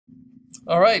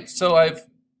All right, so I've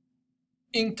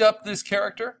inked up this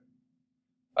character.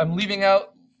 I'm leaving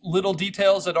out little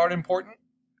details that aren't important.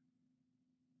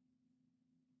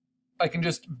 I can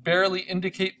just barely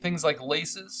indicate things like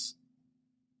laces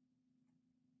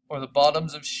or the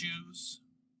bottoms of shoes.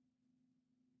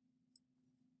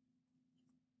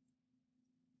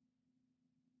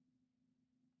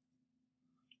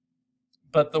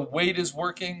 But the weight is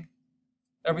working.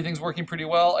 Everything's working pretty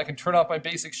well. I can turn off my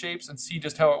basic shapes and see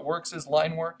just how it works as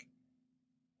line work.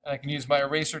 And I can use my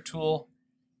eraser tool.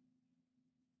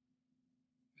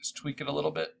 Just tweak it a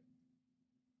little bit.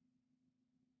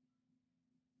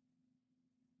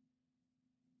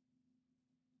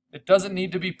 It doesn't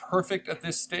need to be perfect at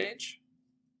this stage,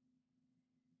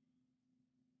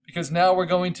 because now we're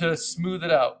going to smooth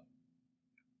it out.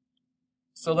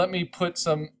 So let me put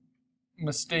some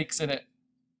mistakes in it,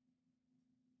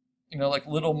 you know, like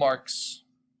little marks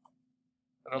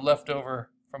that are left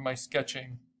over from my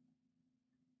sketching.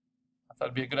 I thought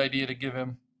it'd be a good idea to give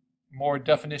him more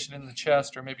definition in the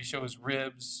chest, or maybe show his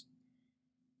ribs,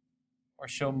 or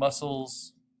show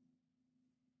muscles,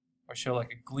 or show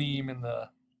like a gleam in the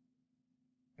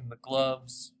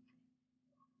gloves.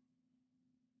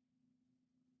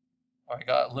 Or I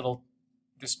got a little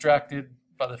distracted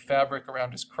by the fabric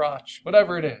around his crotch,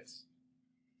 whatever it is.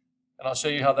 And I'll show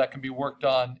you how that can be worked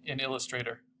on in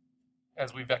Illustrator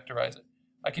as we vectorize it.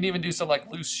 I can even do some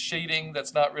like loose shading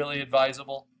that's not really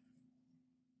advisable,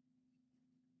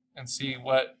 and see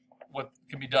what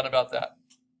can be done about that.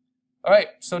 All right,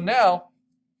 so now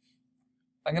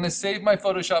I'm going to save my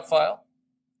Photoshop file.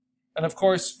 And of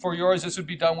course, for yours, this would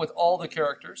be done with all the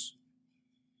characters.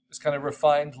 This kind of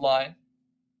refined line,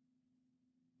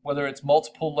 whether it's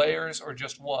multiple layers or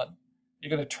just one. You're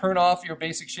going to turn off your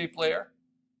basic shape layer.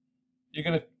 You're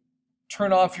going to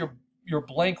turn off your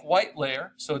blank white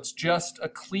layer, so it's just a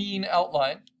clean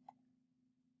outline.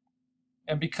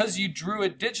 And because you drew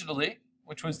it digitally,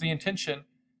 which was the intention,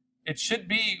 it should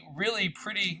be really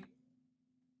pretty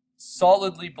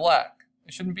solidly black.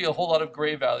 There shouldn't be a whole lot of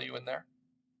gray value in there,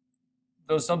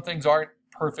 though some things aren't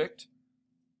perfect.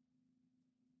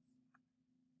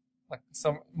 Like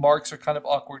some marks are kind of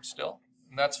awkward still,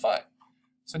 and that's fine.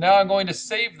 So now I'm going to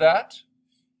save that.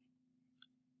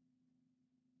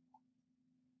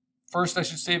 First, I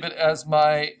should save it as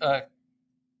my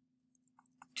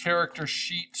character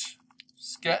sheet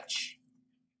sketch.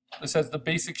 This has the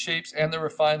basic shapes and the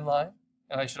refined line,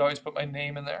 and I should always put my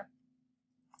name in there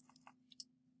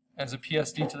as a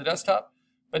PSD to the desktop.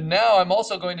 But now I'm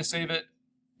also going to save it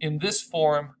in this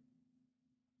form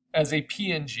as a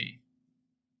PNG,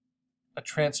 a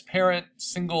transparent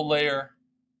single layer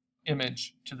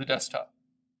image to the desktop.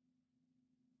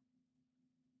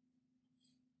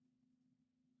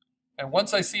 And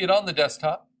once I see it on the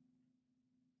desktop,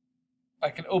 I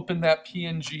can open that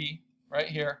PNG right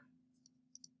here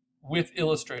with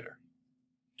Illustrator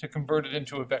to convert it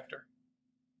into a vector.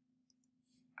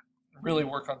 Really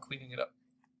work on cleaning it up.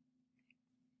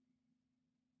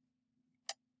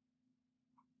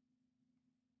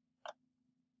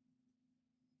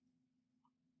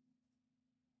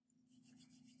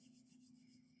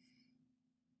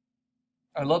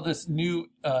 I love this new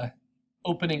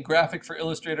opening graphic for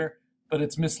Illustrator, but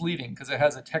it's misleading because it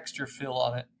has a texture fill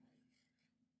on it.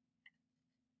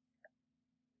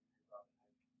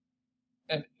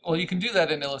 And well, you can do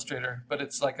that in Illustrator, but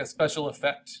it's like a special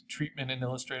effect treatment in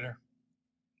Illustrator.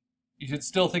 You should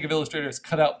still think of Illustrator as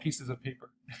cut out pieces of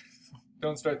paper.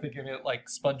 Don't start thinking of it like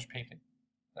sponge painting.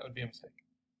 That would be a mistake.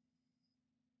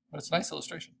 But it's a nice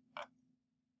illustration.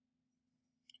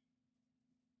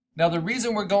 Now the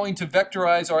reason we're going to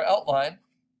vectorize our outline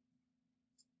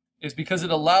is because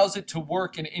it allows it to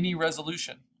work in any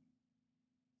resolution.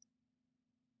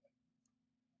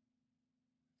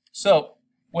 So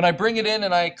when I bring it in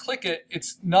and I click it,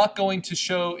 it's not going to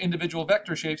show individual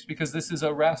vector shapes because this is a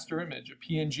raster image, a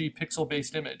PNG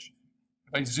pixel-based image.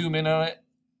 If I zoom in on it,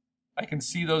 I can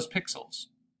see those pixels.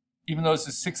 Even though this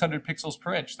is 600 pixels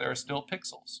per inch, there are still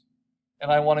pixels.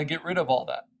 And I want to get rid of all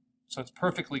that. So it's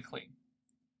perfectly clean.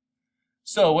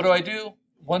 So what do?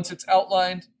 Once it's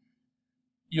outlined,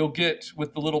 you'll get,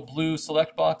 with the little blue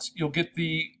select box, you'll get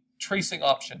the tracing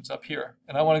options up here.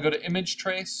 And I want to go to Image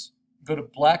Trace, go to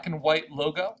Black and White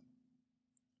Logo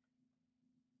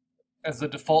as the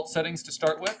default settings to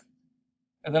start with.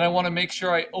 And then I want to make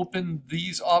sure I open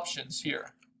these options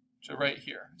here, to right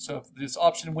here. So if this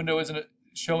option window isn't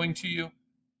showing to you,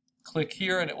 click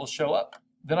here and it will show up.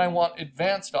 Then I want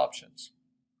Advanced Options.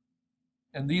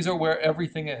 And these are where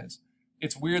everything is.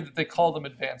 It's weird that they call them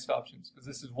advanced options because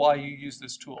this is why you use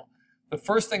this tool. The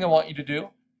first thing I want you to do,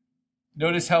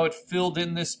 notice how it filled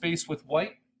in this space with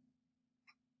white.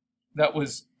 that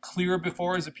was clear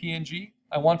before as a PNG,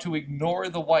 I want to ignore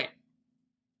the white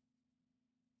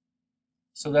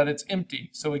so that it's empty.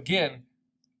 So again,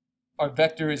 our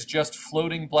vector is just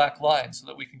floating black lines so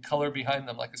that we can color behind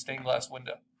them like a stained glass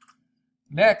window.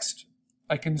 Next,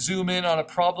 I can zoom in on a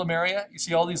problem area. You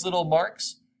see all these little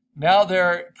marks? Now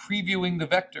they're previewing the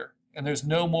vector, and there's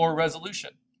no more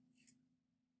resolution.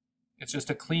 It's just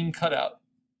a clean cutout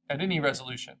at any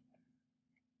resolution.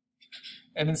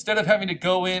 And instead of having to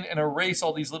go in and erase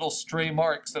all these little stray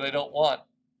marks that I don't want,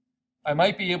 I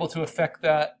might be able to affect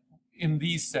that in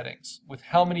these settings with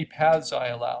how many paths I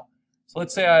allow. So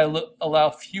let's say I allow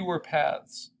fewer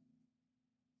paths.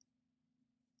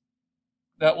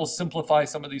 That will simplify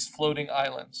some of these floating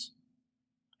islands.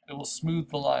 It will smooth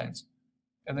the lines.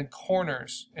 And then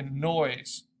corners and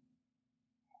noise.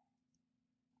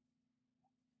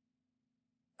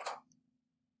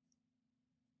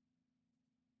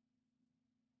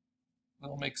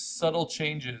 It'll make subtle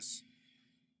changes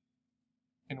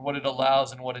in what it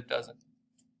allows and what it doesn't.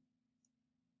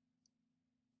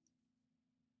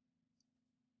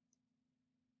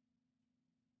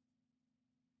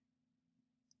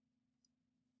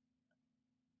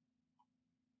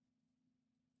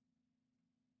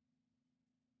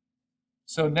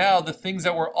 So now the things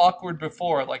that were awkward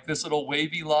before, like this little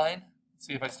wavy line, let's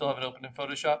see if I still have it open in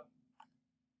Photoshop.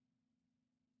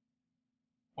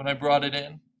 When I brought it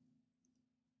in,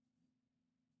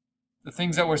 the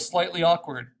things that were slightly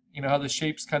awkward, you know how the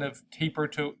shapes kind of taper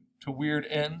to weird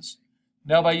ends?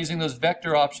 Now by using those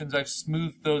vector options, I've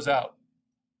smoothed those out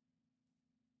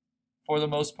for the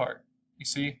most part. You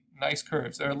see, nice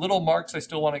curves. There are little marks I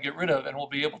still want to get rid of, and we'll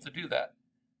be able to do that.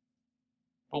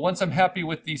 But once I'm happy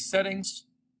with these settings,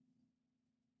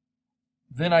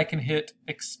 then I can hit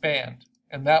expand,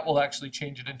 and that will actually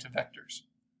change it into vectors.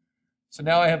 So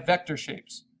now I have vector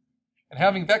shapes. And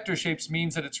having vector shapes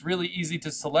means that it's really easy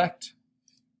to select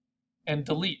and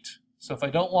delete. So if I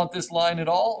don't want this line at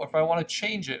all, or if I want to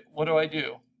change it, what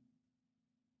do?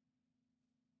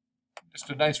 Just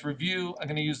a nice review. I'm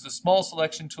going to use the small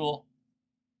selection tool,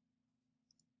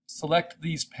 select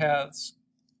these paths.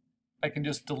 I can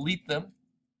just delete them.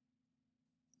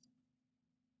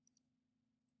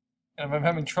 And if I'm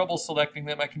having trouble selecting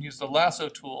them, I can use the lasso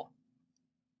tool,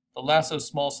 the lasso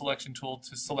small selection tool,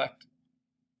 to select.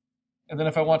 And then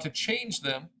if I want to change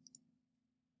them,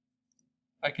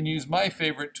 I can use my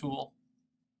favorite tool,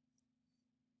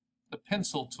 the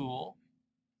pencil tool,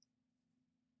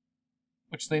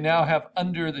 which they now have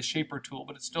under the shaper tool,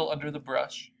 but it's still under the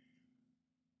brush.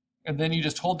 And then you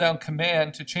just hold down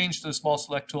Command to change to the small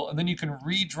select tool, and then you can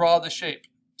redraw the shape.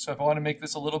 So if I want to make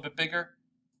this a little bit bigger,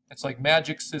 it's like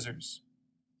magic scissors.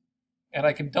 And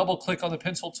I can double click on the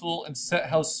pencil tool and set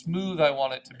how smooth I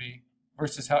want it to be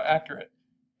versus how accurate.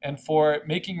 And for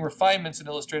making refinements in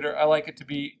Illustrator, I like it to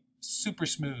be super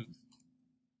smooth,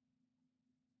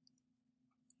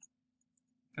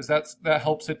 because that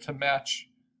helps it to match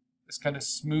this kind of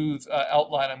smooth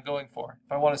outline I'm going for.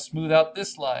 If I want to smooth out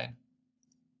this line,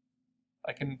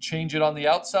 I can change it on the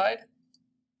outside,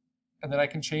 and then I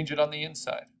can change it on the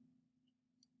inside.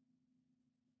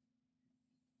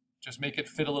 Just make it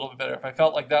fit a little bit better. If I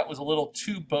felt like that was a little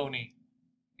too bony,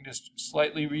 I can just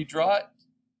slightly redraw it,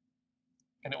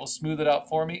 and it will smooth it out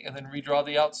for me, and then redraw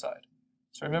the outside.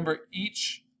 So remember,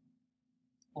 each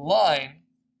line,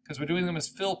 because we're doing them as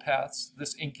fill paths,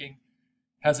 this inking,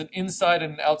 has an inside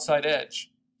and an outside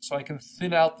edge. So I can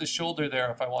thin out the shoulder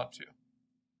there if I want to.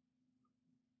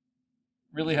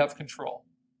 Really have control.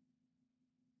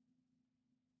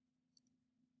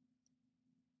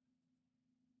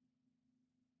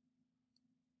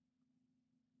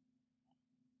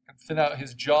 And thin out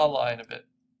his jawline a bit.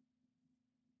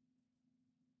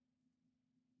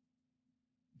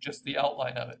 Just the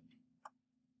outline of it.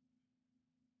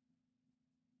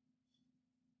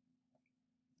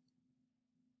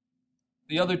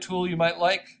 The other tool you might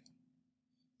like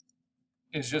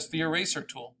is just the eraser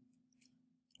tool,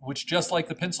 which, just like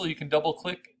the pencil, you can double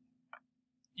click.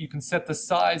 You can set the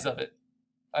size of it.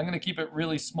 I'm going to keep it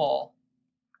really small,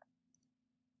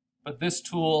 but this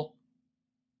tool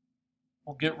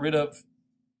will get rid of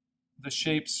the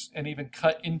shapes and even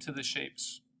cut into the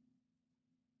shapes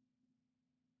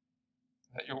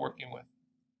that you're working with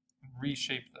and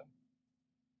reshape them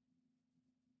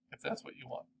if that's what you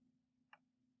want.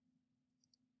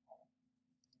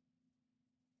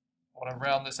 I want to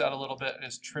round this out a little bit and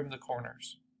just trim the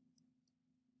corners.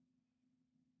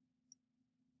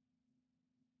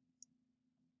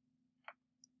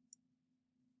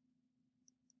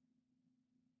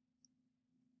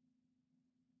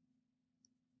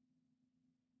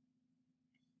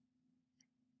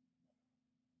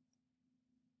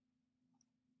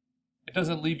 It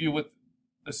doesn't leave you with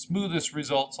the smoothest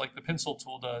results like the pencil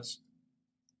tool does.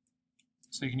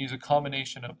 So you can use a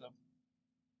combination of them.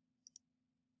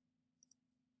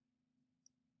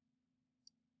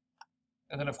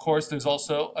 And then of course there's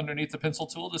also underneath the pencil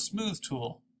tool the smooth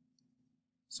tool.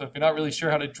 So if you're not really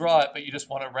sure how to draw it but you just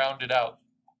want to round it out,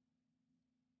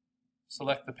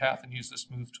 select the path and use the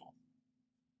smooth tool.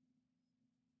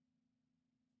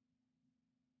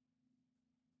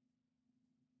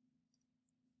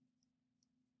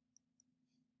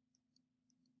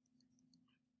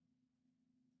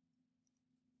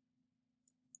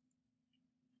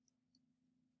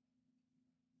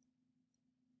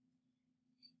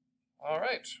 All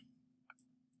right.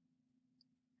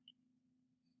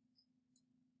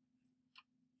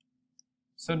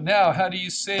 So now, how do you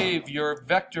save your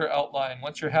vector outline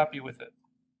once you're happy with it?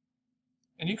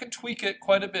 And you can tweak it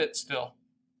quite a bit still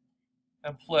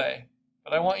and play,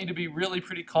 but I want you to be really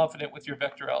pretty confident with your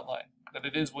vector outline, that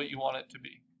it is what you want it to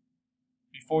be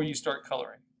before you start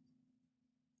coloring.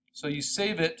 So you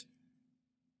save it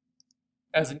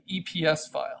as an EPS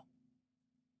file,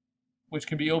 which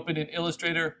can be opened in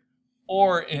Illustrator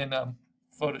or in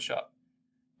Photoshop.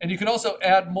 And you can also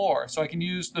add more. So I can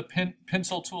use the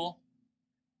pencil tool,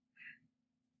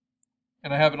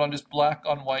 and I have it on just black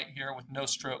on white here with no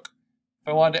stroke. If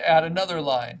I wanted to add another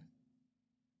line,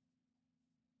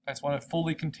 I just want to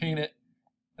fully contain it,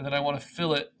 and then I want to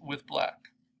fill it with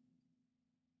black.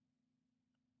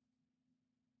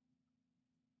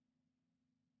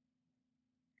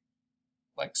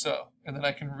 Like so, and then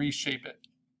I can reshape it.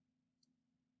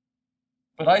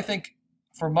 But I think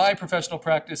for my professional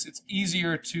practice, it's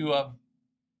easier to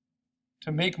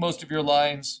make most of your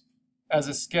lines as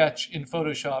a sketch in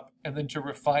Photoshop and then to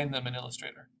refine them in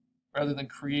Illustrator, rather than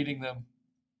creating them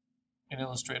in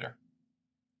Illustrator.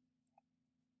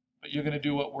 But you're going to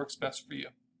do what works best for you.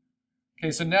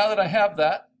 Okay, so now that I have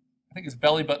that, I think his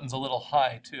belly button's a little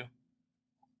high too.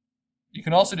 You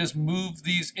can also just move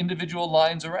these individual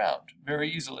lines around very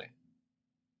easily.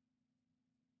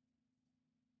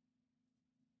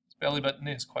 His belly button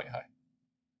is quite high.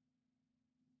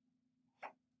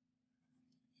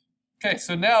 Okay,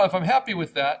 so now if I'm happy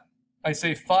with that, I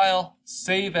say File,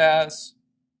 Save As,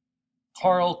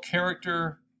 Carl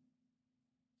Character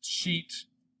Sheet.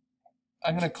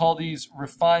 I'm going to call these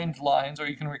refined lines, or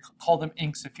you can call them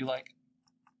inks if you like.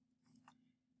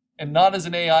 And not as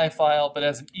an AI file, but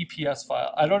as an EPS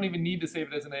file. I don't even need to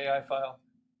save it as an AI file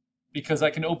because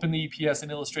I can open the EPS in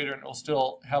Illustrator and it will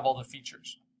still have all the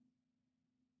features.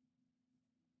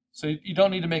 So you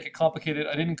don't need to make it complicated.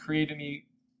 I didn't create any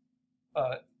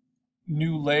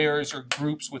new layers or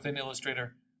groups within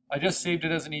Illustrator. I just saved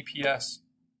it as an EPS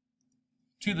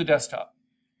to the desktop.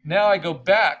 Now I go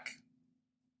back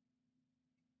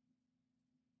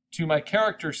to my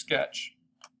character sketch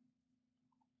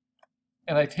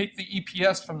and I take the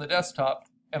EPS from the desktop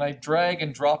and I drag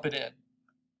and drop it in.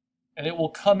 And it will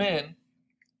come in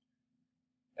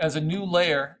as a new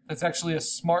layer that's actually a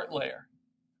smart layer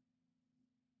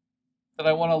that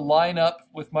I want to line up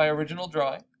with my original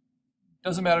drawing.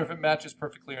 Doesn't matter if it matches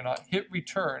perfectly or not. Hit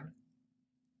return.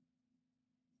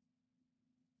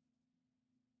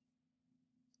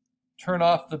 Turn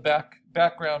off the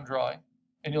background drawing,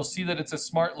 and you'll see that it's a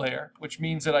smart layer, which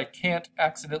means that I can't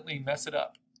accidentally mess it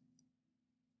up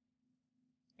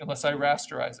unless I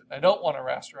rasterize it. I don't want to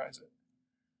rasterize it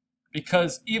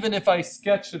because even if I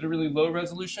sketched at a really low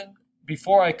resolution,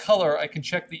 before I color, I can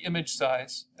check the image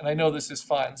size, and I know this is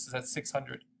fine. This is at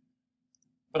 600.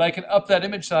 But I can up that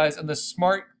image size, and the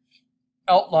smart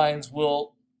outlines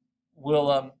will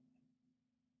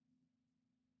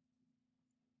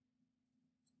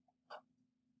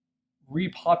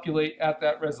repopulate at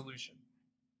that resolution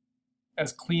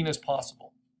as clean as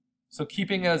possible. So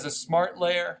keeping it as a smart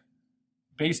layer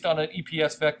based on an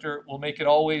EPS vector will make it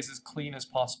always as clean as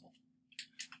possible.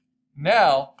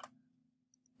 Now,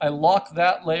 I lock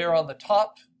that layer on the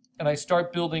top, and I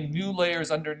start building new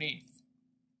layers underneath.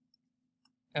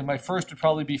 And my first would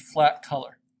probably be flat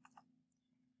color.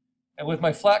 And with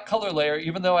my flat color layer,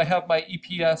 even though I have my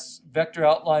EPS vector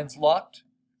outlines locked,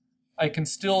 I can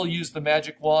still use the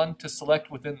magic wand to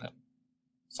select within them.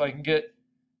 So I can get,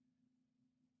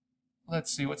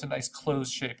 let's see, what's a nice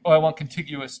closed shape? Oh, I want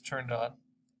contiguous turned on.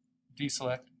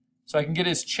 Deselect. So I can get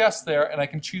his chest there, and I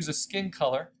can choose a skin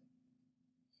color.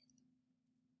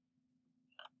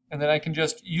 And then I can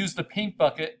just use the paint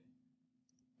bucket,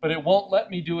 but it won't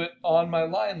let me do it on my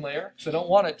line layer because I don't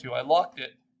want it to. I locked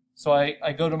it. So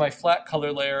I go to my flat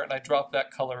color layer and I drop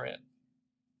that color in.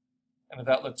 And if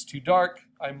that looks too dark,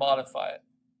 I modify it.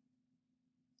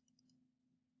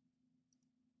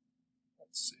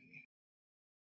 Let's see.